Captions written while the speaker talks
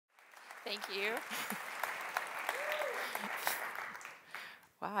Thank you.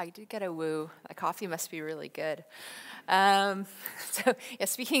 Wow, I did get a woo. That coffee must be really good.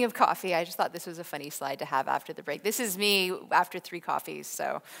 Speaking of coffee, I just thought this was a funny slide to have after the break. This is me after 3 coffees,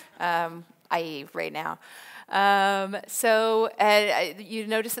 so i.e. right now. You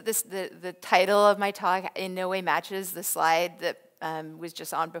notice that the title of my talk in no way matches the slide that was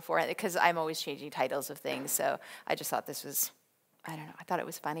just on before, because I'm always changing titles of things, so I just thought this was, I don't know, I thought it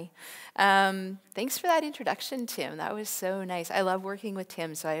was funny. Thanks for that introduction, Tim. That was so nice. I love working with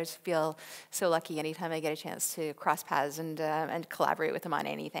Tim, so I just feel so lucky anytime I get a chance to cross paths and collaborate with him on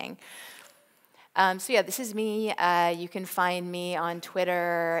anything. This is me. You can find me on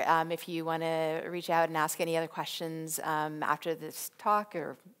Twitter if you want to reach out and ask any other questions after this talk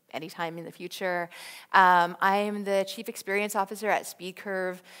or anytime in the future. I'm the Chief Experience Officer at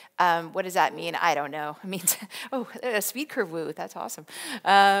SpeedCurve. What does that mean? I don't know. It means, a SpeedCurve woo, that's awesome.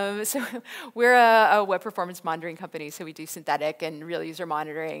 So we're a web performance monitoring company, so we do synthetic and real user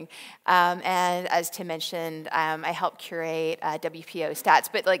monitoring. And as Tim mentioned, I help curate WPO stats,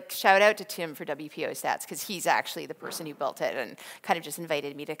 but shout out to Tim for WPO stats, because he's actually the person who built it and kind of just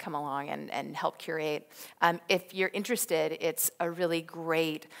invited me to come along and help curate. If you're interested, it's a really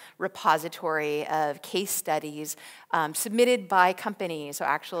great repository of case studies submitted by companies, so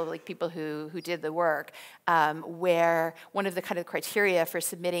actual people who did the work, where one of the kind of criteria for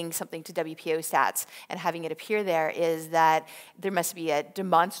submitting something to WPO stats and having it appear there is that there must be a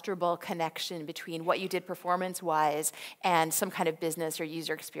demonstrable connection between what you did performance-wise and some kind of business or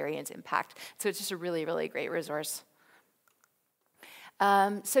user experience impact. So it's just a really, really great resource.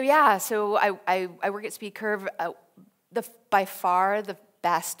 I work at SpeedCurve. By far the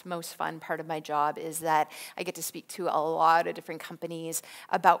best, most fun part of my job is that I get to speak to a lot of different companies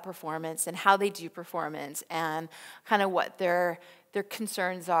about performance and how they do performance and kind of what their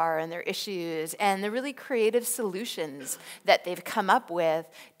concerns are and their issues and the really creative solutions that they've come up with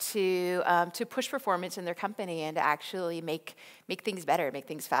to push performance in their company and to actually make things better, make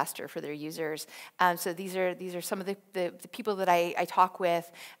things faster for their users. So these are some of the people that I talk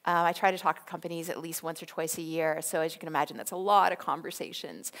with. I try to talk to companies at least once or twice a year. So as you can imagine, that's a lot of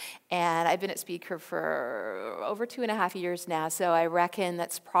conversations. And I've been at SpeedCurve for over 2.5 years now. So I reckon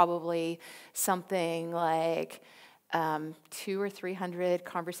that's probably something like 200 or 300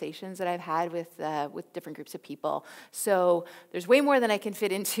 conversations that I've had with different groups of people. So there's way more than I can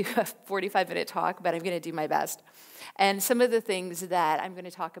fit into a 45-minute talk, but I'm going to do my best. And some of the things that I'm going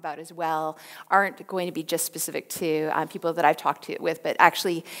to talk about as well aren't going to be just specific to people that I've talked with, but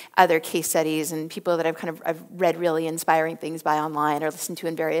actually other case studies and people that I've read really inspiring things by online or listened to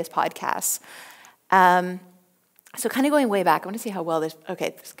in various podcasts. So kind of going way back, I want to see how well this, okay,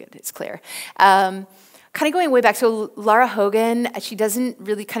 that's good, it's clear. Kind of going way back, so Lara Hogan, she doesn't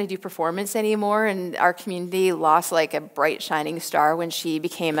really kind of do performance anymore, and our community lost like a bright shining star when she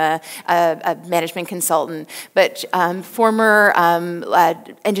became a management consultant. But former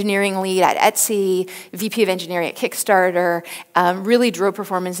engineering lead at Etsy, VP of engineering at Kickstarter, really drove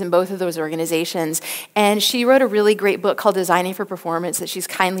performance in both of those organizations. And she wrote a really great book called Designing for Performance that she's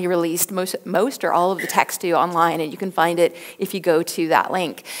kindly released most or all of the text to online, and you can find it if you go to that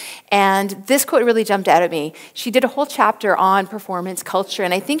link. And this quote really jumped out at me. She did a whole chapter on performance culture,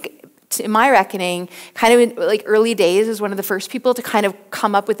 and I think, in my reckoning, kind of in like early days is one of the first people to kind of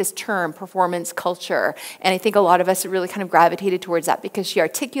come up with this term, performance culture. And I think a lot of us really kind of gravitated towards that because she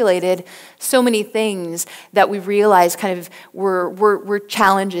articulated so many things that we realized kind of were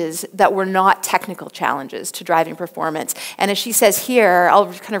challenges that were not technical challenges to driving performance. And as she says here,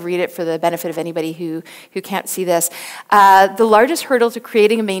 I'll kind of read it for the benefit of anybody who can't see this. The largest hurdle to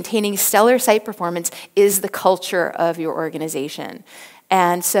creating and maintaining stellar site performance is the culture of your organization.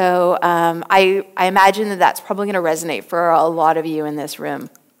 And so I imagine that that's probably going to resonate for a lot of you in this room.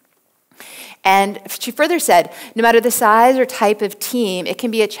 And she further said, no matter the size or type of team, it can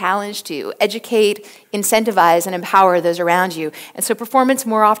be a challenge to educate, incentivize, and empower those around you. And so performance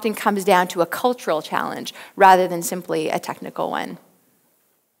more often comes down to a cultural challenge rather than simply a technical one.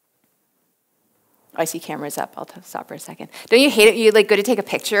 I see cameras up. I'll stop for a second. Don't you hate it? You go to take a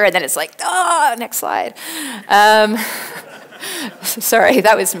picture and then it's like, oh, next slide. Sorry,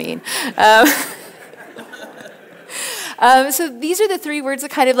 that was mean. So these are the 3 words that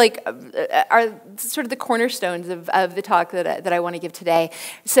kind of are sort of the cornerstones of the talk that I want to give today.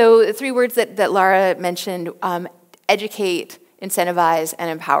 So the 3 words that Lara mentioned, educate, incentivize, and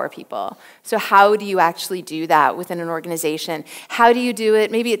empower people. So how do you actually do that within an organization? How do you do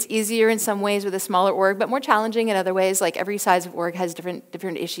it? Maybe it's easier in some ways with a smaller org, but more challenging in other ways, like every size of org has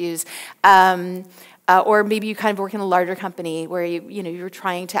different issues. Or maybe you kind of work in a larger company where you're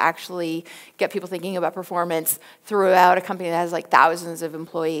trying to actually get people thinking about performance throughout a company that has like thousands of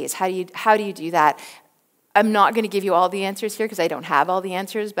employees. How do you do that? I'm not going to give you all the answers here because I don't have all the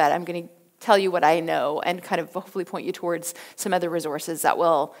answers, but I'm going to tell you what I know and kind of hopefully point you towards some other resources that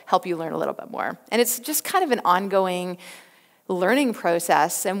will help you learn a little bit more. And it's just kind of an ongoing learning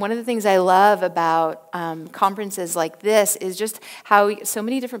process. And one of the things I love about conferences like this is just how so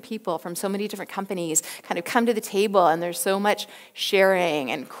many different people from so many different companies kind of come to the table, and there's so much sharing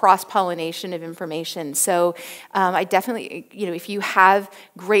and cross-pollination of information. So I definitely, if you have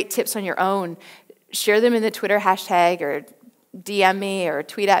great tips on your own, share them in the Twitter hashtag or DM me or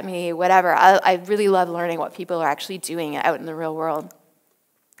tweet at me, whatever. I really love learning what people are actually doing out in the real world.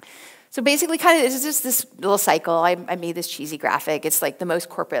 So basically, kind of, it's just this little cycle. I made this cheesy graphic. It's like the most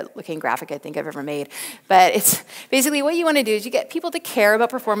corporate-looking graphic I think I've ever made. But it's basically what you want to do is you get people to care about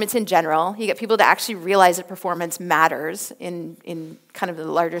performance in general. You get people to actually realize that performance matters in kind of the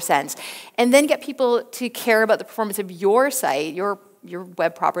larger sense. And then get people to care about the performance of your site, your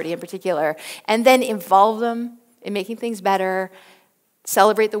web property in particular, and then involve them in making things better,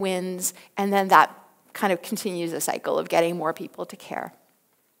 celebrate the wins, and then that kind of continues a cycle of getting more people to care.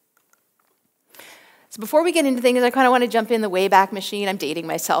 So before we get into things, I kind of want to jump in the Wayback Machine. I'm dating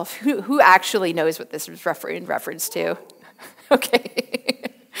myself. Who actually knows what this is in reference to?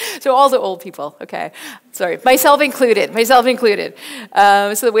 Okay. So all the old people, okay. Sorry, myself included. So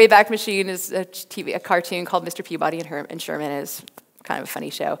the Wayback Machine is a cartoon called Mr. Peabody and Sherman. Is kind of a funny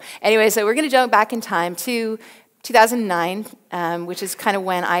show. Anyway, so we're going to jump back in time to 2009, which is kind of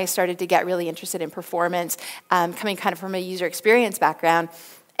when I started to get really interested in performance, coming kind of from a user experience background.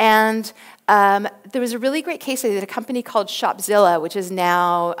 And there was a really great case study at a company called Shopzilla, which is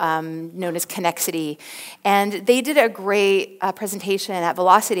now known as Connexity. And they did a great presentation at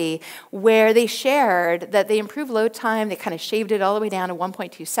Velocity where they shared that they improved load time. They kind of shaved it all the way down to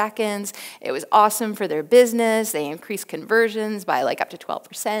 1.2 seconds. It was awesome for their business. They increased conversions by like up to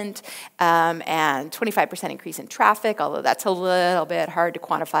 12%, and 25% increase in traffic, although that's a little bit hard to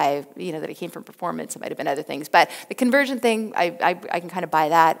quantify, that it came from performance. It might have been other things. But the conversion thing, I can kind of buy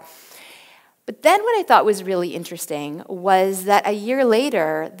that. But then what I thought was really interesting was that a year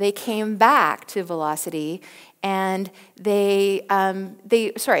later, they came back to Velocity and I'm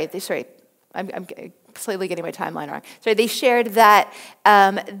slightly getting my timeline wrong. Sorry, they shared that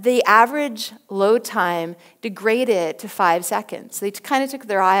the average load time degraded to 5 seconds. They kind of took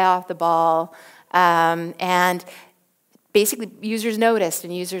their eye off the ball, and basically users noticed,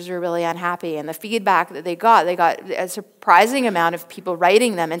 and users were really unhappy. And the feedback that they got a surprising amount of people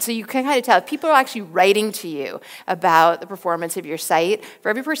writing them. And so you can kind of tell if people are actually writing to you about the performance of your site. For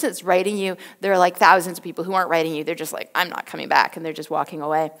every person that's writing you, there are like thousands of people who aren't writing you. They're just like, I'm not coming back, and they're just walking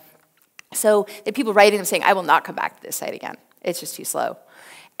away. So the people writing them saying, I will not come back to this site again. It's just too slow.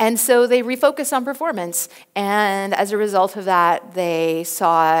 And so they refocused on performance, and as a result of that, they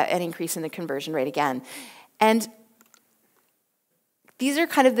saw an increase in the conversion rate again. And these are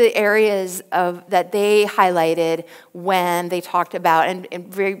kind of the areas that they highlighted when they talked about,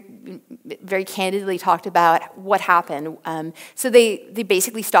 and very, very candidly talked about what happened. So they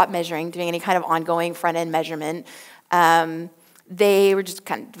basically stopped measuring, doing any kind of ongoing front-end measurement. They were just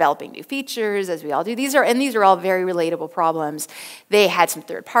kind of developing new features, as we all do. These are all very relatable problems. They had some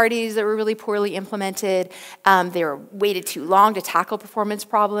third parties that were really poorly implemented. They were waited too long to tackle performance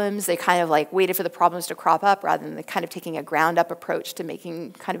problems. They kind of like waited for the problems to crop up rather than kind of taking a ground-up approach to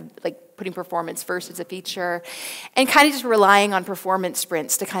making kind of like putting performance first as a feature, and kind of just relying on performance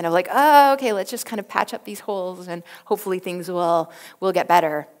sprints to kind of like, oh, okay, let's just kind of patch up these holes and hopefully things will get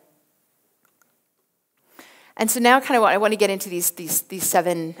better. And so now I want to get into these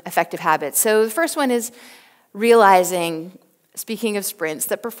 7 effective habits. So the first one is realizing, speaking of sprints,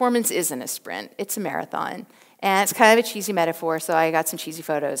 that performance isn't a sprint, it's a marathon. And it's kind of a cheesy metaphor, so I got some cheesy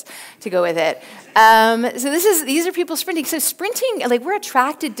photos to go with it. So these are people sprinting. So sprinting, like we're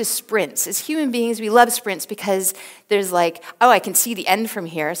attracted to sprints. As human beings, we love sprints because there's like, oh, I can see the end from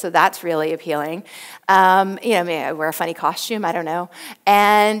here, so that's really appealing. Maybe I wear a funny costume, I don't know.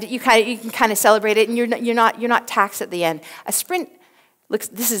 And you can kind of celebrate it, and you're not taxed at the end. A sprint looks.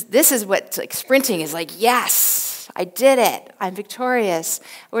 This is what like sprinting is like. Yes. I did it. I'm victorious.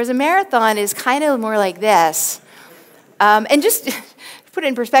 Whereas a marathon is kind of more like this. And just to put it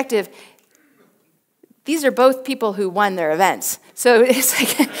in perspective, these are both people who won their events. So it's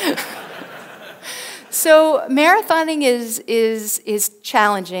like, so marathoning is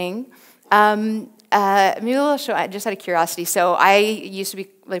challenging. Maybe I'll show just out of curiosity. So I used to be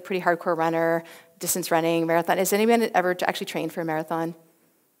like a pretty hardcore runner, distance running, marathon. Has anyone ever actually trained for a marathon?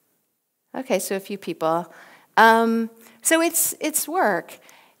 Okay, so a few people. So it's work.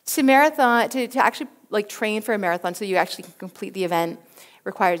 To marathon, to actually like train for a marathon so you actually can complete the event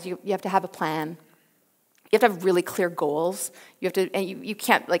requires you have to have a plan. You have to have really clear goals. You have to, and you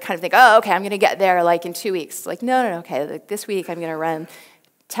can't like kind of think, oh, okay, I'm going to get there like in 2 weeks. Like, no, okay, like this week I'm going to run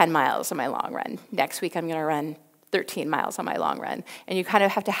 10 miles on my long run. Next week I'm going to run 13 miles on my long run. And you kind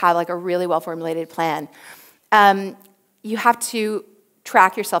of have to have like a really well-formulated plan. You have to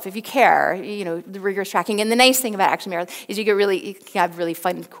track yourself if you care, the rigorous tracking. And the nice thing about Action Marathon is you can have really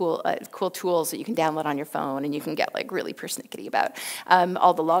fun, cool tools that you can download on your phone, and you can get like really persnickety about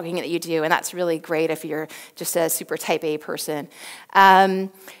all the logging that you do, and that's really great if you're just a super type A person.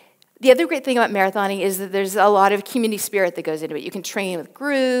 The other great thing about marathoning is that there's a lot of community spirit that goes into it. You can train with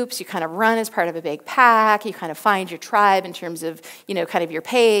groups, you kind of run as part of a big pack, you kind of find your tribe in terms of, kind of your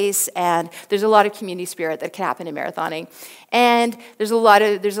pace, and there's a lot of community spirit that can happen in marathoning. And there's a lot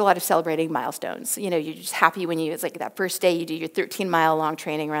of celebrating milestones. You're just happy when it's like that first day you do your 13-mile long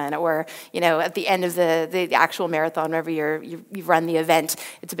training run, or at the end of the actual marathon, whenever you've run the event,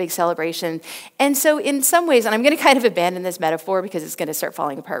 it's a big celebration. And so in some ways, and I'm going to kind of abandon this metaphor because it's going to start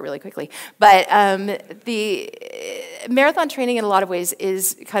falling apart really quickly, but the marathon training in a lot of ways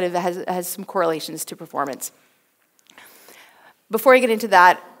is kind of has some correlations to performance. Before I get into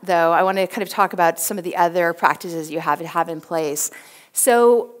that, though, I want to kind of talk about some of the other practices you have to have in place.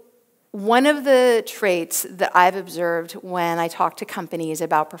 So one of the traits that I've observed when I talk to companies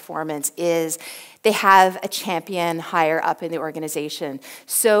about performance is they have a champion higher up in the organization.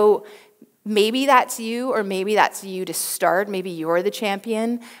 So maybe that's you, or maybe that's you to start. Maybe you're the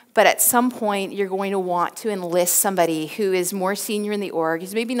champion, but at some point you're going to want to enlist somebody who is more senior in the org,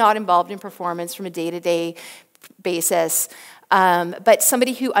 who's maybe not involved in performance from a day-to-day basis, but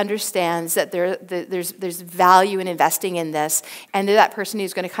somebody who understands that there's value in investing in this, and they're that person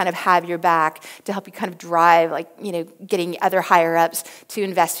who's going to kind of have your back to help you kind of drive, getting other higher-ups to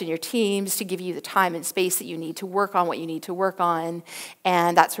invest in your teams, to give you the time and space that you need to work on what you need to work on,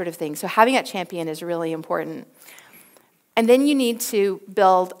 and that sort of thing. So having that champion is really important. And then you need to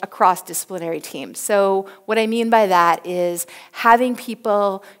build a cross-disciplinary team. So what I mean by that is having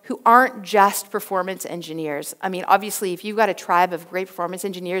people who aren't just performance engineers. I mean, obviously, if you've got a tribe of great performance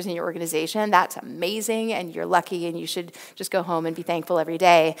engineers in your organization, that's amazing, and you're lucky, and you should just go home and be thankful every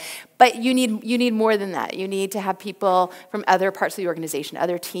day. But you need more than that. You need to have people from other parts of the organization,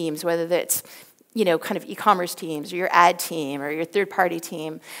 other teams, whether that's kind of e-commerce teams, or your ad team, or your third-party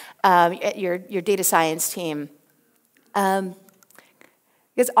team, your data science team.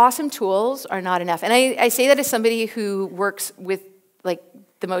 Because awesome tools are not enough. And I say that as somebody who works with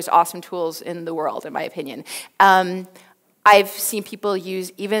the most awesome tools in the world, in my opinion. I've seen people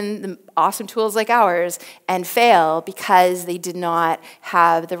use even the awesome tools like ours and fail because they did not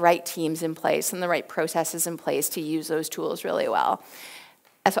have the right teams in place and the right processes in place to use those tools really well.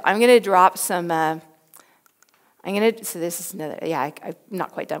 So I'm going to drop some... so this is another, I'm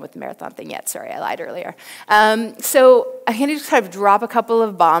not quite done with the marathon thing yet. Sorry, I lied earlier. So I'm going to just kind of drop a couple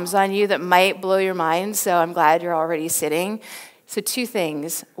of bombs on you that might blow your mind, so I'm glad you're already sitting. So 2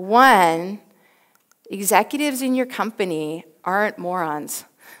 things. 1, executives in your company aren't morons.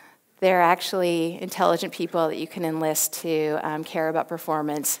 They're actually intelligent people that you can enlist to care about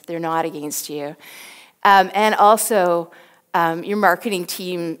performance. They're not against you. And also, your marketing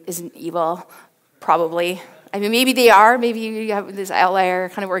team isn't evil, probably. I mean, maybe they are. Maybe you have this outlier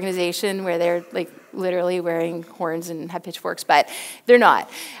kind of organization where they're literally wearing horns and have pitchforks, but they're not.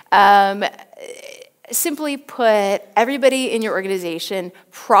 Simply put, everybody in your organization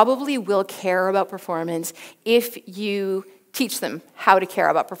probably will care about performance if you teach them how to care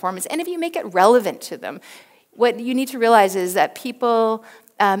about performance, and if you make it relevant to them. What you need to realize is that people,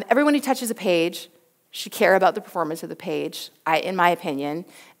 everyone who touches a page should care about the performance of the page, in my opinion.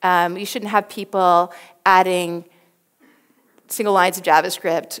 You shouldn't have people adding single lines of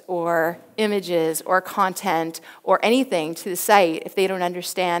JavaScript or images or content or anything to the site if they don't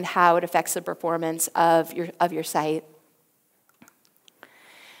understand how it affects the performance of your site.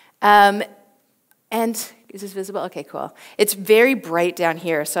 And is this visible? Okay, cool. It's very bright down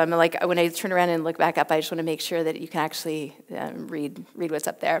here, so I'm when I turn around and look back up, I just want to make sure that you can actually read what's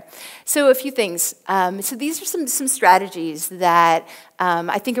up there. So a few things. So these are some strategies that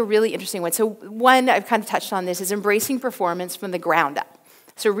I think are really interesting ones. So one, I've kind of touched on this, is embracing performance from the ground up.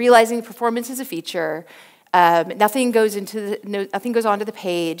 So realizing performance is a feature. Nothing goes onto the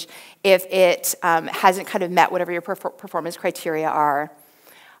page if it hasn't kind of met whatever your performance criteria are.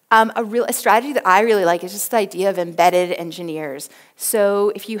 A strategy that I really like is just the idea of embedded engineers.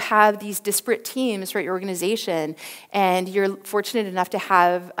 So if you have these disparate teams throughout your organization, and you're fortunate enough to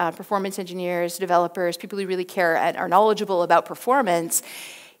have performance engineers, developers, people who really care and are knowledgeable about performance,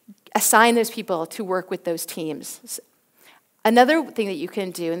 assign those people to work with those teams. Another thing that you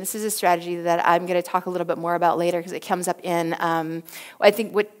can do, and this is a strategy that I'm going to talk a little bit more about later because it comes up in,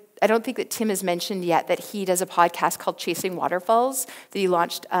 I don't think that Tim has mentioned yet that he does a podcast called Chasing Waterfalls that he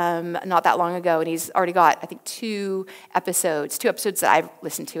launched not that long ago, and he's already got, I think, two episodes that I've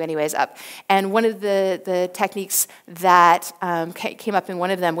listened to anyways up. And one of the techniques that came up in one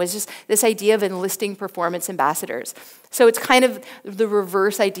of them was just this idea of enlisting performance ambassadors. So it's kind of the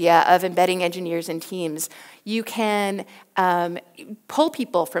reverse idea of embedding engineers in teams. You can pull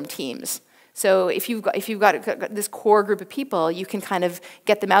people from teams. So if you've got this core group of people, you can kind of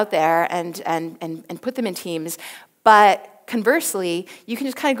get them out there and put them in teams. But conversely, you can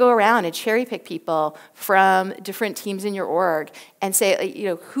just kind of go around and cherry pick people from different teams in your org and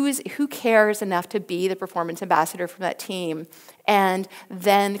say, who cares enough to be the performance ambassador from that team? And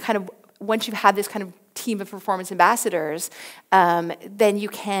then kind of once you've had this kind of team of performance ambassadors, then you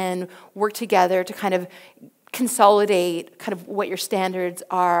can work together to kind of consolidate kind of what your standards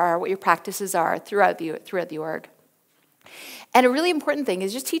are, what your practices are throughout the org. And a really important thing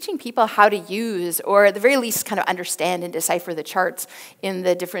is just teaching people how to use, or at the very least kind of understand and decipher the charts in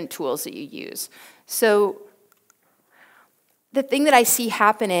the different tools that you use. So the thing that I see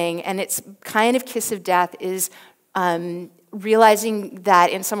happening, and it's kind of kiss of death, is realizing that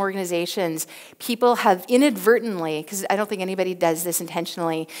in some organizations, people have inadvertently, because I don't think anybody does this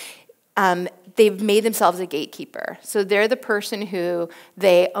intentionally, they've made themselves a gatekeeper. So they're the person who,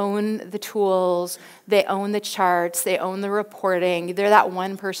 they own the tools, they own the charts, they own the reporting. They're that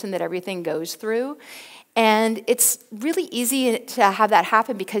one person that everything goes through. And it's really easy to have that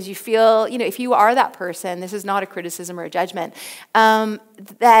happen because you feel, if you are that person, this is not a criticism or a judgment,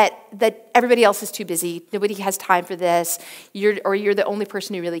 that everybody else is too busy, nobody has time for this, you're the only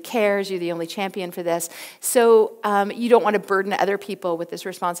person who really cares, you're the only champion for this. So you don't want to burden other people with this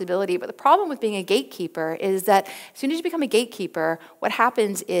responsibility. But the problem with being a gatekeeper is that as soon as you become a gatekeeper, what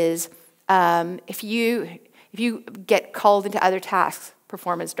happens is if you get called into other tasks,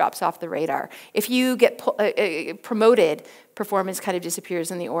 performance drops off the radar. If you get promoted, performance kind of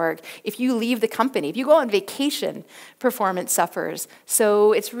disappears in the org. If you leave the company, if you go on vacation, performance suffers.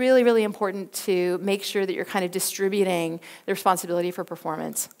 So it's really, really important to make sure that you're kind of distributing the responsibility for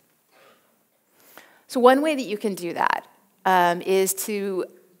performance. So one way that you can do that is to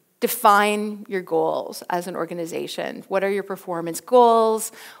define your goals as an organization. What are your performance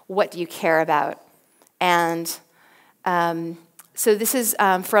goals? What do you care about? And so this is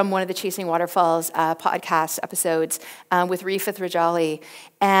from one of the Chasing Waterfalls podcast episodes with Rifat Rajali.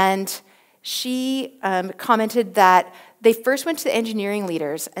 And she commented that they first went to the engineering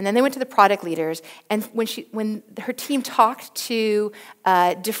leaders, and then they went to the product leaders. And when her team talked to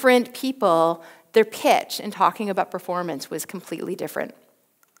different people, their pitch in talking about performance was completely different.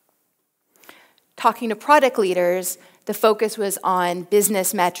 Talking to product leaders, the focus was on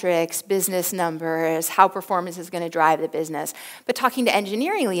business metrics, business numbers, how performance is going to drive the business. But talking to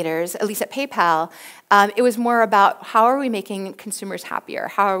engineering leaders, at least at PayPal, it was more about how are we making consumers happier?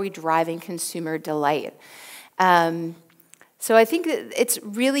 How are we driving consumer delight? So I think that it's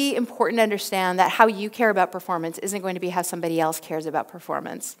really important to understand that how you care about performance isn't going to be how somebody else cares about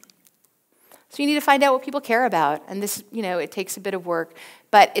performance. So you need to find out what people care about. And this, it takes a bit of work,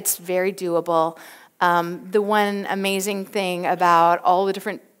 but it's very doable. The one amazing thing about all the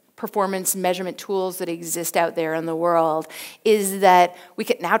different performance measurement tools that exist out there in the world is that we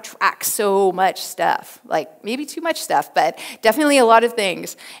can now track so much stuff, like maybe too much stuff, but definitely a lot of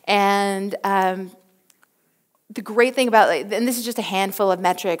things. And the great thing about, and this is just a handful of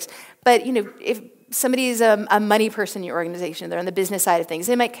metrics, but if somebody is a money person in your organization, they're on the business side of things,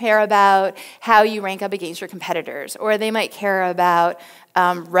 they might care about how you rank up against your competitors, or they might care about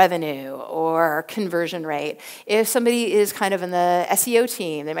revenue or conversion rate. If somebody is kind of in the SEO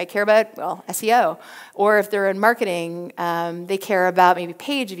team, they might care about, SEO. Or if they're in marketing, they care about maybe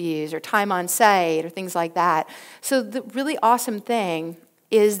page views or time on site or things like that. So the really awesome thing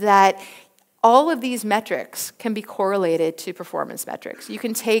is that all of these metrics can be correlated to performance metrics. You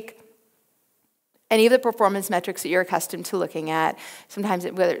can take any of the performance metrics that you're accustomed to looking at, sometimes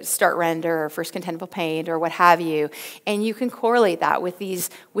whether it's start render or first contentful paint or what have you, and you can correlate that with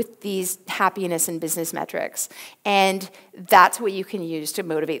these happiness and business metrics. And that's what you can use to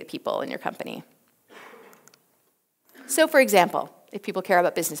motivate the people in your company. So for example, if people care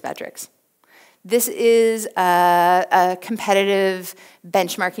about business metrics, This is a competitive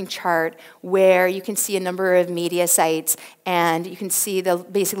benchmarking chart where you can see a number of media sites, and you can see the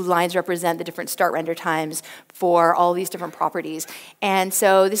basic lines represent the different start render times for all these different properties. And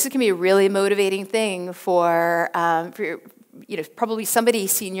so this is going to be a really motivating thing for probably somebody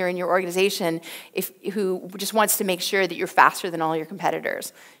senior in your organization who just wants to make sure that you're faster than all your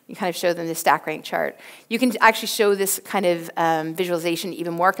competitors. You kind of show them this stack rank chart. You can actually show this kind of visualization in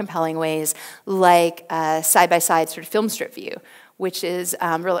even more compelling ways, like side-by-side sort of film strip view, which is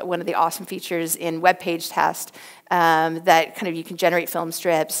really one of the awesome features in web page test, that kind of you can generate film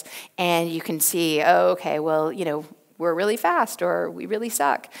strips and you can see, oh, okay, well, we're really fast or we really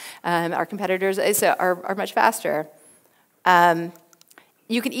suck. Our competitors are much faster.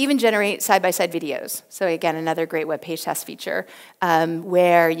 You can even generate side-by-side videos. So again, another great web page test feature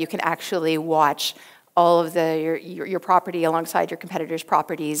where you can actually watch all of your property alongside your competitors'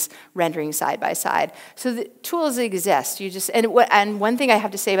 properties rendering side by side. So the tools exist. And one thing I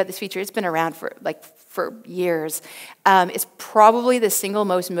have to say about this feature, it's been around for years. It's probably the single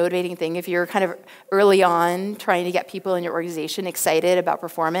most motivating thing if you're kind of early on trying to get people in your organization excited about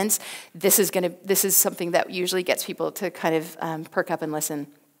performance. This is something that usually gets people to kind of perk up and listen.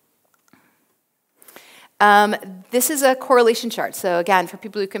 This is a correlation chart. So again, for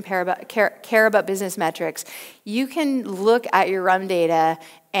people who care about business metrics, you can look at your RUM data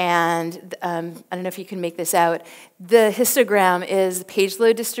and I don't know if you can make this out. The histogram is page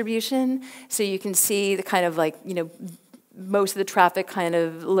load distribution. So you can see the kind of most of the traffic kind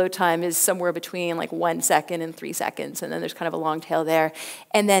of load time is somewhere between 1 second and 3 seconds, and then there's kind of a long tail there.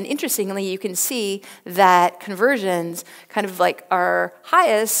 And then interestingly, you can see that conversions kind of are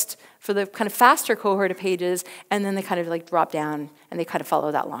highest for the kind of faster cohort of pages, and then they kind of drop down and they kind of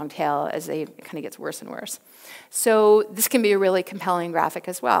follow that long tail as it kind of gets worse and worse. So this can be a really compelling graphic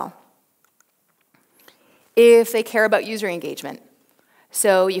as well. If they care about user engagement,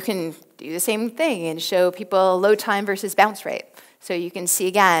 so you can do the same thing and show people load time versus bounce rate. So you can see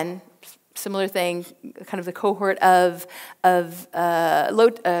again, similar thing, kind of the cohort of the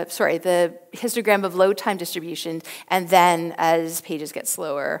histogram of load time distribution, and then as pages get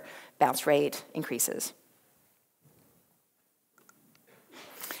slower, bounce rate increases.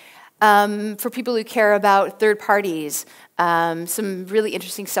 For people who care about third parties, some really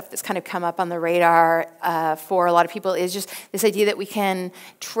interesting stuff that's kind of come up on the radar for a lot of people is just this idea that we can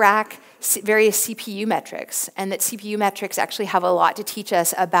track various CPU metrics, and that CPU metrics actually have a lot to teach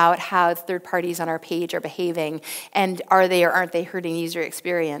us about how third parties on our page are behaving, and are they or aren't they hurting user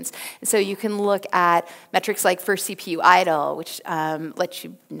experience. And so you can look at metrics like first CPU idle, which lets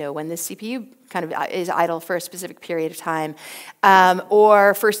you know when the CPU kind of is idle for a specific period of time,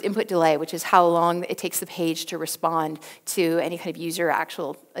 or first input delay, which is how long it takes the page to respond to any kind of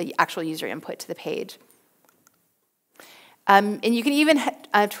actual user input to the page. And you can even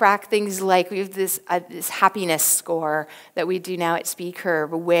track things like we have this happiness score that we do now at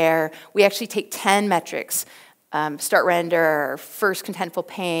SpeedCurve, where we actually take 10 metrics, start render, first contentful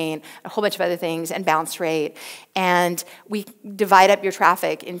paint, a whole bunch of other things, and bounce rate. And we divide up your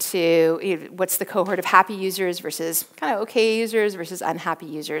traffic into what's the cohort of happy users versus kind of okay users versus unhappy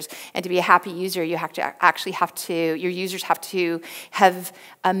users. And to be a happy user, you have to your users have to have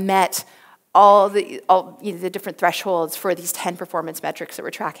met all the different thresholds for these 10 performance metrics that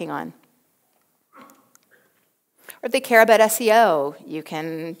we're tracking on. Or if they care about SEO, you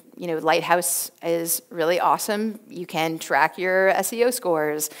can, Lighthouse is really awesome. You can track your SEO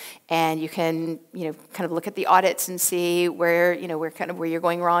scores, and you can, kind of look at the audits and see where you're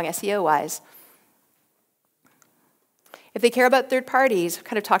going wrong SEO-wise. If they care about third parties, I've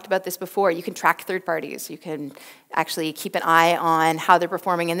kind of talked about this before, you can track third parties. You can actually keep an eye on how they're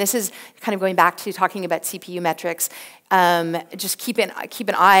performing. And this is kind of going back to talking about CPU metrics. Just keep an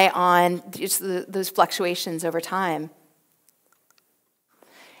eye on just those fluctuations over time.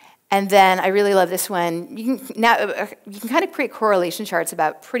 And then I really love this one. You can kind of create correlation charts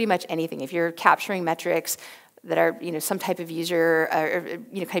about pretty much anything. If you're capturing metrics that are some type of user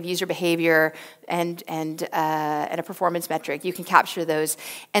kind of user behavior and a performance metric, you can capture those.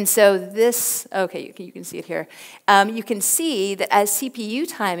 And so this, okay, you can see it here. You can see that as CPU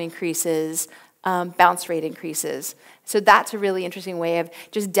time increases, bounce rate increases. So that's a really interesting way of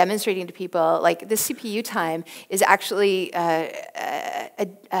just demonstrating to people, like this CPU time is actually an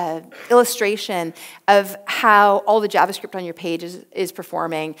illustration of how all the JavaScript on your page is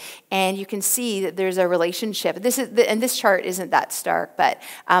performing. And you can see that there's a relationship. And this chart isn't that stark, but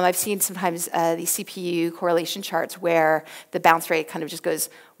I've seen sometimes these CPU correlation charts where the bounce rate kind of just goes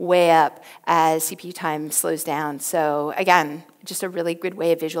way up as CPU time slows down. So again, just a really good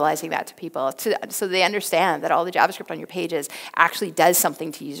way of visualizing that to people so they understand that all the JavaScript on your pages actually does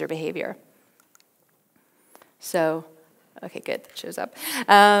something to user behavior. So, okay, good, that shows up.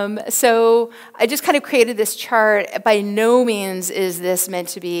 So I just kind of created this chart. By no means is this meant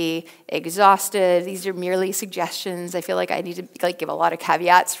to be exhaustive. These are merely suggestions. I feel like I need to give a lot of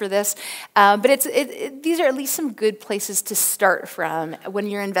caveats for this. But these are at least some good places to start from when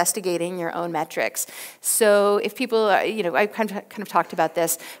you're investigating your own metrics. So if people are, I kind of talked about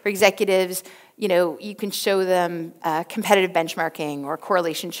this, for executives, you can show them competitive benchmarking or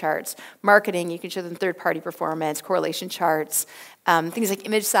correlation charts. Marketing, you can show them third-party performance, correlation charts, things like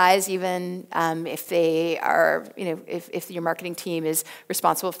image size, even if they are, if your marketing team is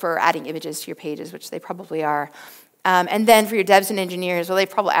responsible for adding images to your pages, which they probably are. And then for your devs and engineers, well,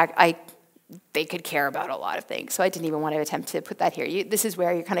 they could care about a lot of things, so I didn't even want to attempt to put that here. This is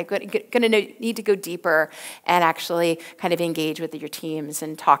where you're kind of going to need to go deeper and actually kind of engage with your teams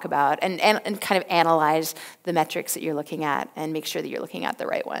and talk about and kind of analyze the metrics that you're looking at and make sure that you're looking at the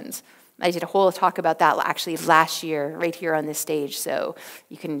right ones. I did a whole talk about that actually last year right here on this stage, so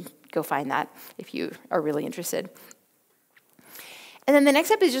you can go find that if you are really interested. And then the next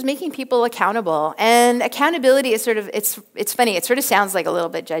step is just making people accountable. And accountability is sort of, it's funny, it sort of sounds like a little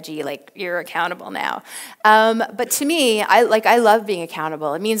bit judgy, like you're accountable now. But to me, I love being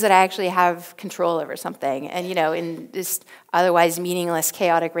accountable. It means that I actually have control over something. And in this otherwise meaningless,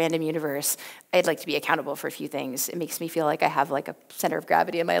 chaotic, random universe, I'd like to be accountable for a few things. It makes me feel like I have like a center of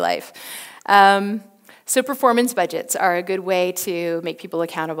gravity in my life. So performance budgets are a good way to make people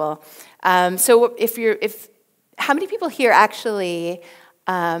accountable. So how many people here actually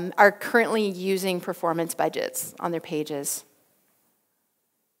are currently using performance budgets on their pages?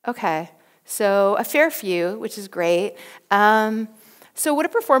 Okay, so a fair few, which is great. So what a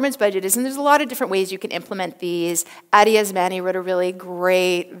performance budget is, and there's a lot of different ways you can implement these. Adi Asmani wrote a really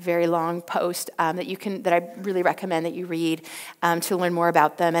great, very long post that I really recommend that you read to learn more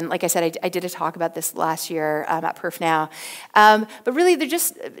about them. And like I said, I did a talk about this last year at perf.now. But really, they're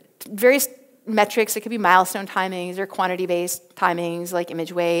just various metrics. It could be milestone timings or quantity-based timings like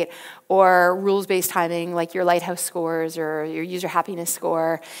image weight, or rules-based timing like your lighthouse scores or your user happiness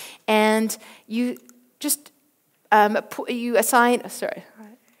score. And you just you assign. Sorry,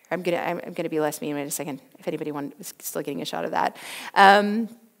 I'm gonna be less mean in a second. If anybody is still getting a shot of that. And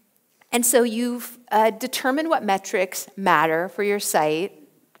so you've determined what metrics matter for your site.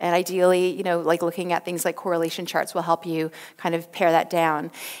 And ideally, like looking at things like correlation charts will help you kind of pare that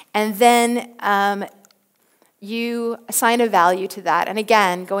down. And then you assign a value to that. And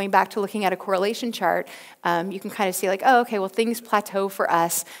again, going back to looking at a correlation chart, you can kind of see like, oh, okay, well, things plateau for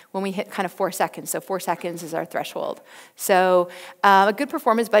us when we hit kind of 4 seconds. So 4 seconds is our threshold. So a good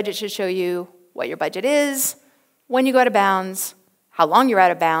performance budget should show you what your budget is, when you go out of bounds, how long you're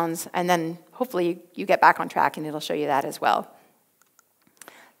out of bounds, and then hopefully you get back on track and it'll show you that as well.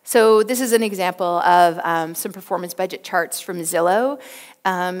 So this is an example of some performance budget charts from Zillow.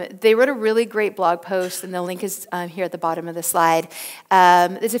 They wrote a really great blog post, and the link is here at the bottom of the slide.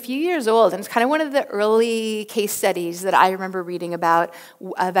 It's a few years old, and it's kind of one of the early case studies that I remember reading about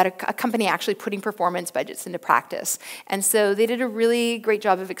a company actually putting performance budgets into practice. And so they did a really great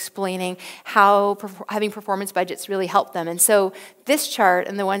job of explaining how having performance budgets really helped them. And so this chart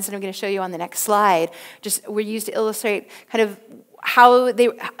and the ones that I'm going to show you on the next slide just were used to illustrate kind of how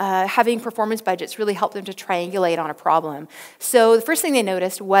having performance budgets really helped them to triangulate on a problem. So the first thing they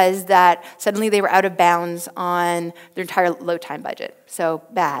noticed was that suddenly they were out of bounds on their entire load time budget. So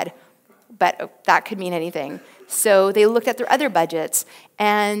bad, but that could mean anything. So they looked at their other budgets,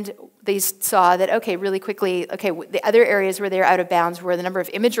 and they saw that, okay, really quickly, okay, the other areas where they were out of bounds were the number of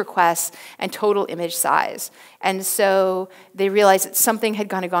image requests and total image size. And so they realized that something had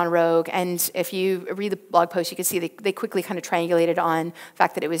gone rogue, and if you read the blog post, you can see they quickly kind of triangulated on the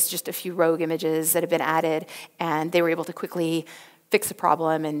fact that it was just a few rogue images that had been added, and they were able to quickly fix the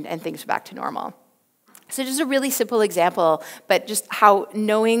problem, and things were back to normal. So just a really simple example, but just how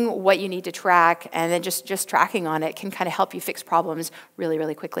knowing what you need to track and then just tracking on it can kind of help you fix problems really,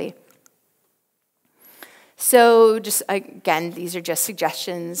 really quickly. So just, again, these are just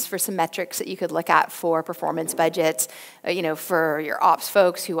suggestions for some metrics that you could look at for performance budgets. For your ops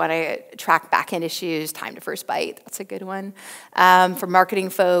folks who want to track back-end issues, time to first byte, that's a good one. For marketing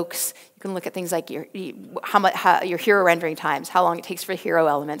folks, you can look at things like your hero rendering times, how long it takes for hero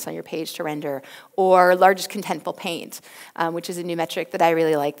elements on your page to render, or largest contentful paint, which is a new metric that I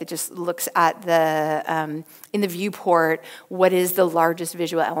really like that just looks at in the viewport, what is the largest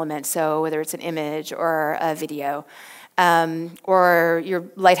visual element, so whether it's an image or a video. Or your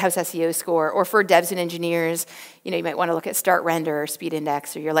Lighthouse SEO score, or for devs and engineers, you might want to look at start render or speed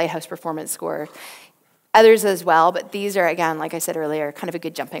index or your Lighthouse performance score. Others as well, but these are, again, like I said earlier, kind of a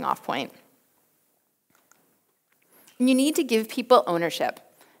good jumping off point. You need to give people ownership.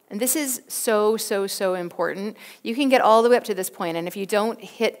 And this is so, so, so important. You can get all the way up to this point, and if you don't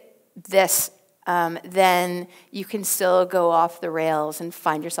hit this, then you can still go off the rails and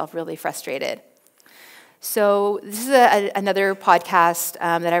find yourself really frustrated. So this is another podcast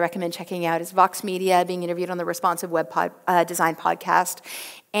that I recommend checking out. It's Vox Media being interviewed on the Responsive Web Design podcast.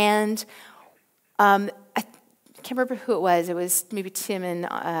 And I can't remember who it was. It was maybe Tim and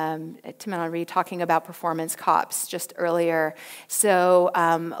Henri talking about performance cops just earlier. So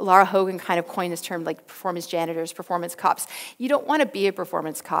Laura Hogan kind of coined this term like performance janitors, performance cops. You don't want to be a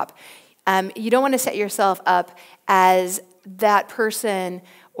performance cop. You don't want to set yourself up as that person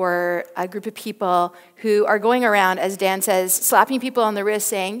or a group of people who are going around, as Dan says, slapping people on the wrist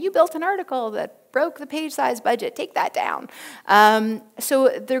saying, you built an article that broke the page size budget, take that down. So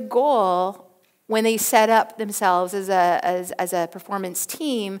their goal, when they set up themselves as a performance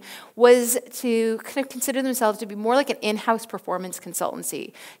team, was to kind of consider themselves to be more like an in-house performance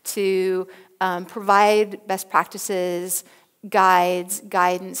consultancy, to provide best practices, guides,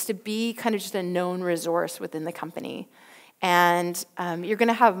 guidance, to be kind of just a known resource within the company. And you're going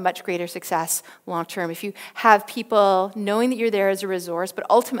to have much greater success long term if you have people knowing that you're there as a resource, but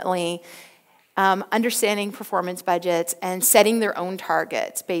ultimately understanding performance budgets and setting their own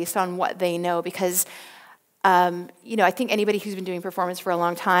targets based on what they know. Because I think anybody who's been doing performance for a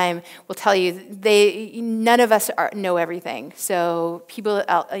long time will tell you none of us know everything. So people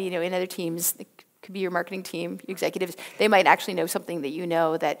in other teams, could be your marketing team, your executives, they might actually know something that you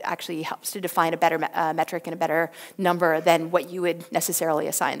know that actually helps to define a better metric and a better number than what you would necessarily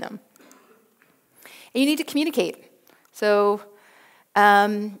assign them. And you need to communicate. So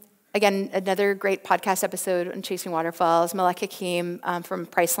again, another great podcast episode on Chasing Waterfalls. Maleka came from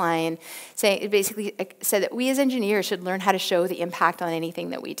Priceline, it basically said that we as engineers should learn how to show the impact on anything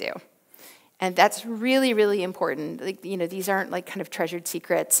that we do. And that's really, really important. These aren't like kind of treasured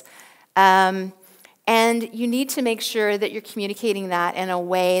secrets. And you need to make sure that you're communicating that in a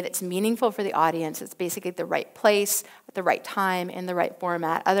way that's meaningful for the audience. It's basically at the right place, at the right time, in the right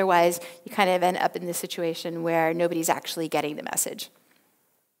format. Otherwise, you kind of end up in this situation where nobody's actually getting the message.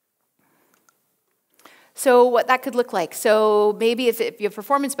 So what that could look like. So maybe if you have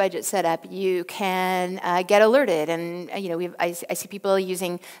performance budget set up, you can get alerted. And I see people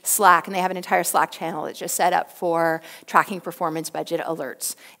using Slack, and they have an entire Slack channel that's just set up for tracking performance budget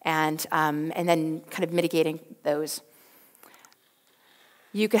alerts and then kind of mitigating those.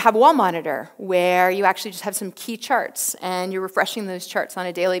 You could have a wall monitor where you actually just have some key charts, and you're refreshing those charts on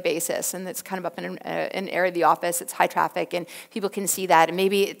a daily basis, and it's kind of up in an area of the office. It's high traffic, and people can see that. And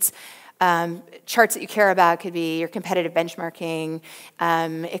maybe it's charts that you care about could be your competitive benchmarking.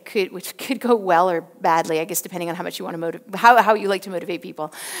 Which could go well or badly, I guess, depending on how much you want to how you like to motivate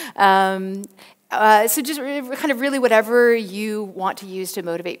people. So just kind of really whatever you want to use to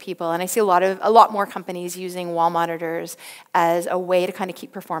motivate people. And I see a lot more companies using wall monitors as a way to kind of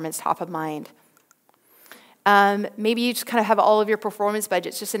keep performance top of mind. Maybe you just kind of have all of your performance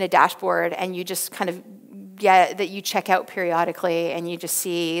budgets just in a dashboard, and you just kind of that you check out periodically, and you just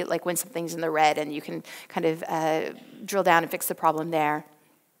see like when something's in the red, and you can kind of drill down and fix the problem there.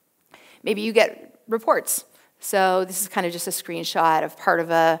 Maybe you get reports. So this is kind of just a screenshot of part of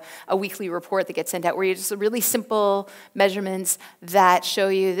a weekly report that gets sent out, where you just really simple measurements that show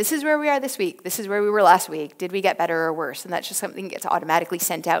you this is where we are this week, this is where we were last week, did we get better or worse? And that's just something that gets automatically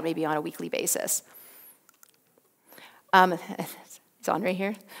sent out maybe on a weekly basis. Is Andre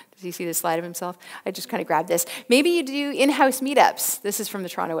here? Does he see the slide of himself? I just kind of grabbed this. Maybe you do in-house meetups. This is from the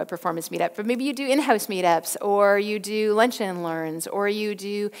Toronto Web Performance Meetup. But maybe you do in-house meetups, or you do lunch and learns, or you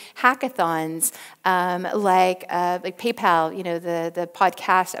do hackathons like PayPal, the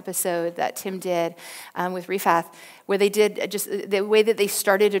podcast episode that Tim did with Rifath, where they did just the way that they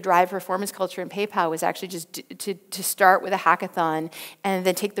started to drive performance culture in PayPal was actually just to start with a hackathon and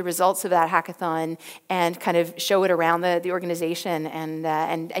then take the results of that hackathon and kind of show it around the organization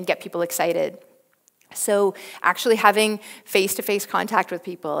and get people excited. So actually having face-to-face contact with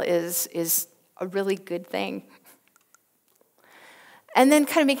people is a really good thing. And then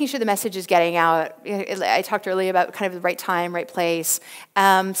kind of making sure the message is getting out. I talked earlier about kind of the right time, right place.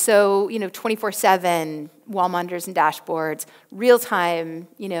 So, 24/7 wall monitors and dashboards, real time,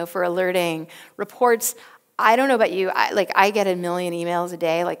 for alerting, reports. I don't know about you, I get 1 million emails a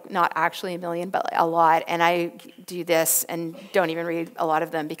day, like not actually 1 million, but a lot. And I do this and don't even read a lot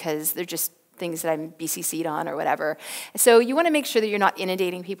of them because they're just things that I'm BCC'd on or whatever. So you want to make sure that you're not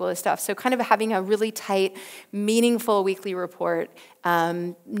inundating people with stuff. So kind of having a really tight, meaningful weekly report,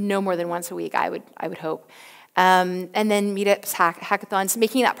 no more than once a week, I would hope. And then meetups, hackathons,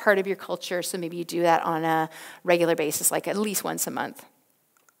 making that part of your culture. So maybe you do that on a regular basis, like at least once a month.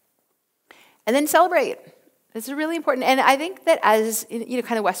 And then celebrate. This is really important. And I think that as,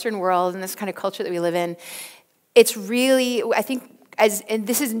 kind of Western world and this kind of culture that we live in, it's really, I think, and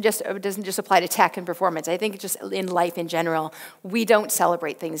this doesn't just apply to tech and performance. I think just in life in general, we don't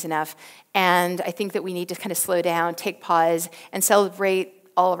celebrate things enough. And I think that we need to kind of slow down, take pause, and celebrate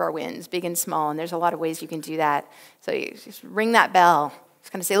all of our wins, big and small. And there's a lot of ways you can do that. So you just ring that bell.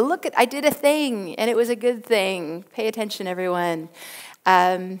 Just kind of say, look, I did a thing, and it was a good thing. Pay attention, everyone.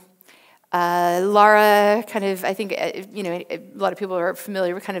 Laura, kind of, I think, a lot of people are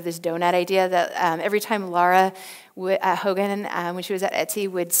familiar with kind of this donut idea that every time Laura Hogan, when she was at Etsy,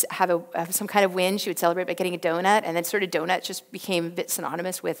 would have some kind of win, she would celebrate by getting a donut, and then sort of donut just became a bit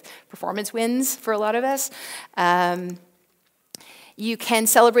synonymous with performance wins for a lot of us. You can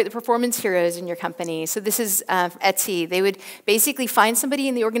celebrate the performance heroes in your company. So this is Etsy. They would basically find somebody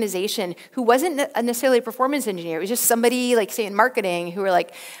in the organization who wasn't necessarily a performance engineer. It was just somebody, like, say, in marketing, who were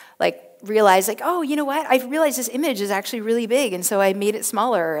like realized, like, oh, you know what? I realized this image is actually really big, and so I made it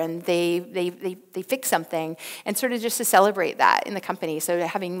smaller, and they fixed something, and sort of just to celebrate that in the company. So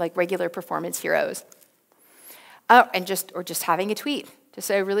having like regular performance heroes, and just having a tweet, just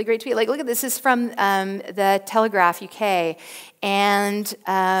a really great tweet. Like, look at this is from the Telegraph UK, and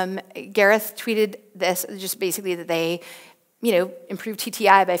Gareth tweeted this, just basically that they improved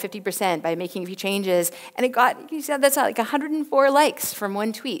TTI by 50% by making a few changes, and it got, you said that's like 104 likes from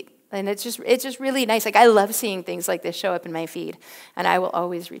one tweet. And it's just really nice. Like, I love seeing things like this show up in my feed, and I will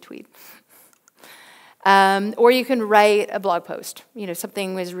always retweet. Or you can write a blog post.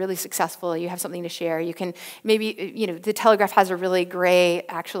 Something was really successful. You have something to share. You can maybe, the Telegraph has a really great,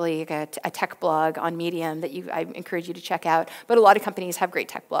 actually, like a tech blog on Medium that I encourage you to check out. But a lot of companies have great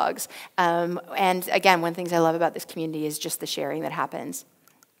tech blogs. And again, one of the things I love about this community is just the sharing that happens.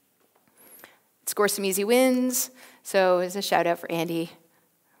 Score some easy wins. So as a shout out for Andy,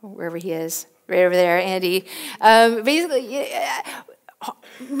 wherever he is, right over there, Andy. Basically,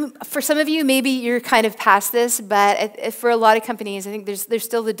 for some of you, maybe you're kind of past this, but for a lot of companies, I think there's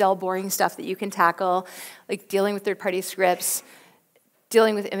still the dull, boring stuff that you can tackle, like dealing with third-party scripts,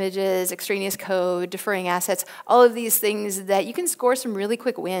 dealing with images, extraneous code, deferring assets, all of these things that you can score some really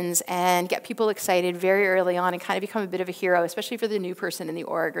quick wins and get people excited very early on and kind of become a bit of a hero, especially for the new person in the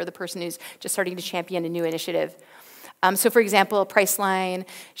org or the person who's just starting to champion a new initiative. So for example, Priceline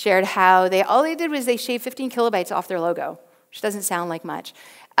shared how all they did was they shaved 15 kilobytes off their logo, which doesn't sound like much.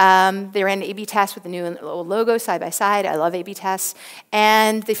 They ran an A/B test with the new and old logo side by side. I love A/B tests.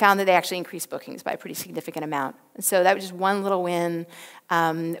 And they found that they actually increased bookings by a pretty significant amount. And so that was just one little win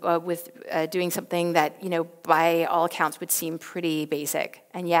with doing something that, by all accounts would seem pretty basic.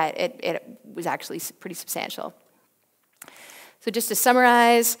 And yet it was actually pretty substantial. So just to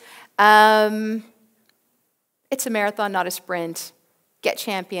summarize, it's a marathon, not a sprint. Get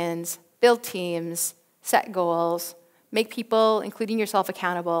champions, build teams, set goals, make people, including yourself,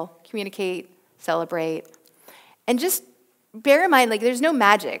 accountable, communicate, celebrate, and just bear in mind, like, there's no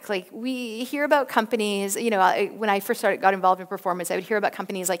magic. Like, we hear about companies, when I first got involved in performance, I would hear about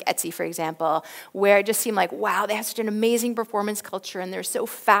companies like Etsy, for example, where it just seemed like, wow, they have such an amazing performance culture, and they're so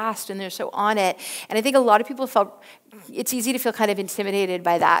fast, and they're so on it. And I think a lot of people felt, it's easy to feel kind of intimidated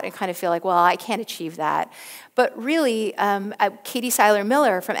by that and kind of feel like, well, I can't achieve that. But really, Katie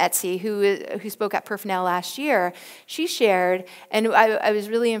Seiler-Miller from Etsy, who spoke at Perf.now last year, she shared, and I was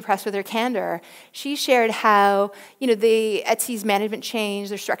really impressed with her candor. She shared how, Etsy's management changed,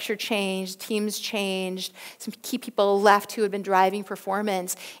 their structure changed, teams changed, some key people left who had been driving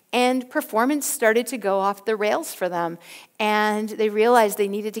performance, and performance started to go off the rails for them. And they realized they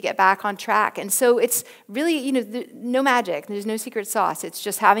needed to get back on track. And so it's really, no magic. There's no secret sauce. It's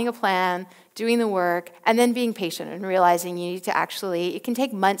just having a plan, doing the work, and then being patient and realizing you need to actually, it can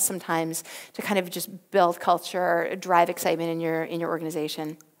take months sometimes to kind of just build culture, drive excitement in your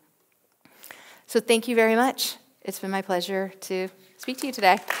organization. So thank you very much. It's been my pleasure to speak to you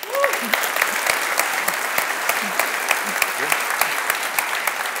today.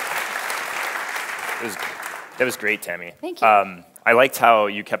 That was great, Tammy. Thank you. I liked how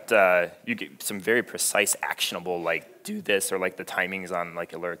you kept you get some very precise, actionable, like do this or like the timings on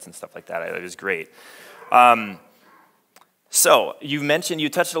like alerts and stuff like that. It was great. So you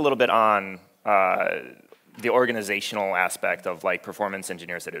touched a little bit on the organizational aspect of like performance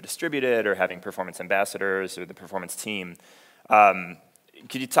engineers that are distributed or having performance ambassadors or the performance team.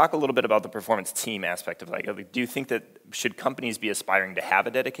 Could you talk a little bit about the performance team aspect of like, do you think that should companies be aspiring to have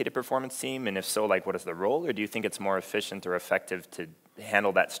a dedicated performance team? And if so, like what is the role? Or do you think it's more efficient or effective to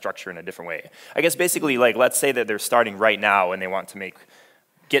handle that structure in a different way? I guess basically like, let's say that they're starting right now and they want to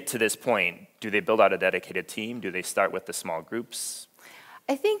get to this point. Do they build out a dedicated team? Do they start with the small groups?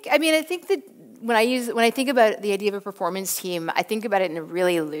 I think that when I think about the idea of a performance team, I think about it in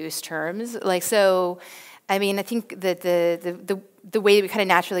really loose terms. Like, so, I mean, I think that the way that we kind of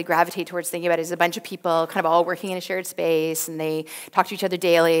naturally gravitate towards thinking about it is a bunch of people kind of all working in a shared space, and they talk to each other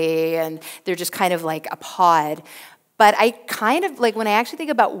daily, and they're just kind of like a pod. But I kind of, like, when I actually think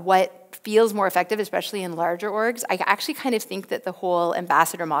about what feels more effective, especially in larger orgs, I actually kind of think that the whole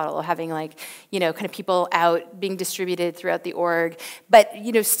ambassador model of having, like, you know, kind of people out being distributed throughout the org, but,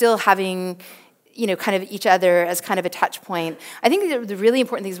 you know, still having, you know, kind of each other as kind of a touch point. I think the really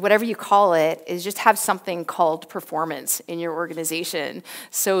important thing is whatever you call it is just have something called performance in your organization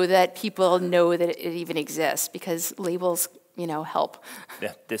so that people know that it even exists, because labels, you know, help.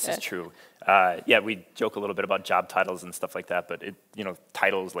 Yeah, this is true. Yeah, we joke a little bit about job titles and stuff like that, but you know,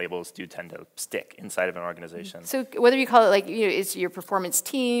 titles, labels do tend to stick inside of an organization. So whether you call it, like, you know, it's your performance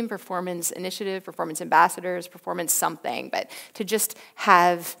team, performance initiative, performance ambassadors, performance something, but to just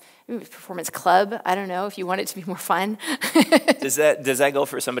have performance club, I don't know, if you want it to be more fun. Does that go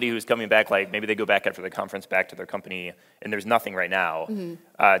for somebody who's coming back, like maybe they go back after the conference back to their company and there's nothing right now?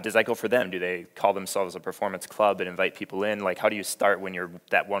 Mm-hmm. Does that go for them? Do they call themselves a performance club and invite people in? Like, how do you start when you're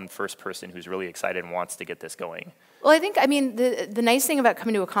that one first person who's really excited and wants to get this going? Well, I mean, the nice thing about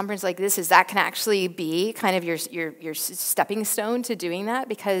coming to a conference like this is that can actually be kind of your stepping stone to doing that,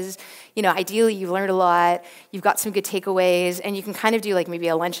 because, you know, ideally you've learned a lot, you've got some good takeaways, and you can kind of do like maybe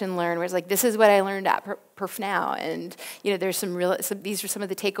a lunch and learn where it's like, this is what I learned at Perf Now, and, you know, there's these are some of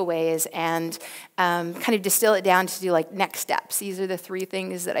the takeaways, and kind of distill it down to do like next steps. These are the 3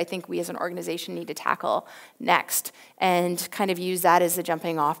 things that I think we as an organization need to tackle next, and kind of use that as the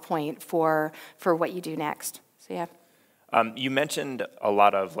jumping off point for what you do next. So yeah. You mentioned a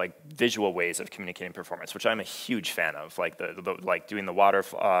lot of like visual ways of communicating performance, which I'm a huge fan of, like like doing the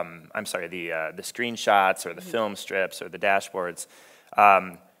the screenshots or the film strips or the dashboards.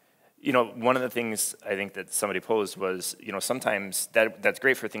 You know, one of the things I think that somebody posed was, you know, sometimes that's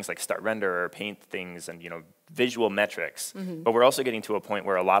great for things like start render or paint things and, you know, visual metrics. Mm-hmm. But we're also getting to a point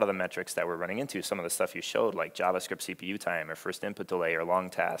where a lot of the metrics that we're running into, some of the stuff you showed, like JavaScript CPU time or first input delay or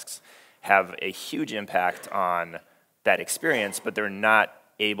long tasks, have a huge impact on that experience, but they're not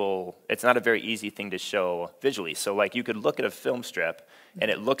able, it's not a very easy thing to show visually. So like you could look at a film strip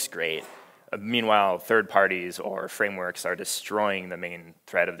and it looks great. Meanwhile, third parties or frameworks are destroying the main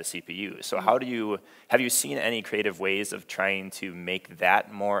thread of the CPU. So have you seen any creative ways of trying to make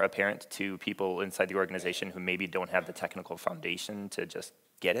that more apparent to people inside the organization who maybe don't have the technical foundation to just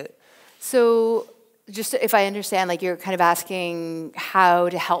get it? So just if I understand, like you're kind of asking how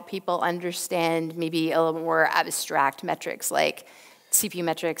to help people understand maybe a little more abstract metrics like CPU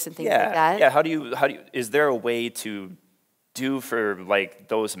metrics and things like that. Yeah, how do you, is there a way to do for like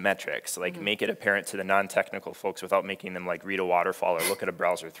those metrics, like make it apparent to the non-technical folks without making them like read a waterfall or look at a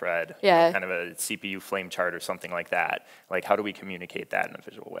browser thread, kind of a CPU flame chart or something like that? Like, how do we communicate that in a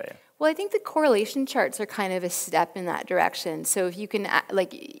visual way? Well, I think the correlation charts are kind of a step in that direction. So if you can,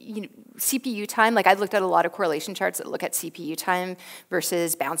 like, you know, CPU time, like I've looked at a lot of correlation charts that look at CPU time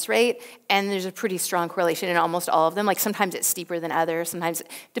versus bounce rate, and there's a pretty strong correlation in almost all of them. Like sometimes it's steeper than others, sometimes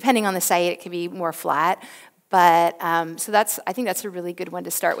depending on the site it can be more flat. But so I think that's a really good one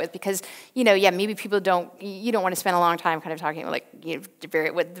to start with, because, you know, yeah, maybe you don't want to spend a long time kind of talking about, like, you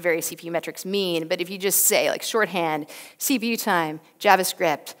know, what the various CPU metrics mean. But if you just say like shorthand, CPU time,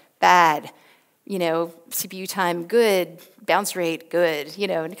 JavaScript, bad, you know, CPU time, good, bounce rate, good, you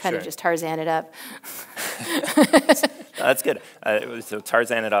know, and kind of just Tarzan it up. That's good. So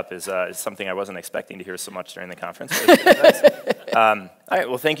Tarzan it up is something I wasn't expecting to hear so much during the conference. All right,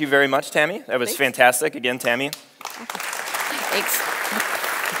 well, thank you very much, Tammy. That was fantastic. Again, Tammy. Thanks.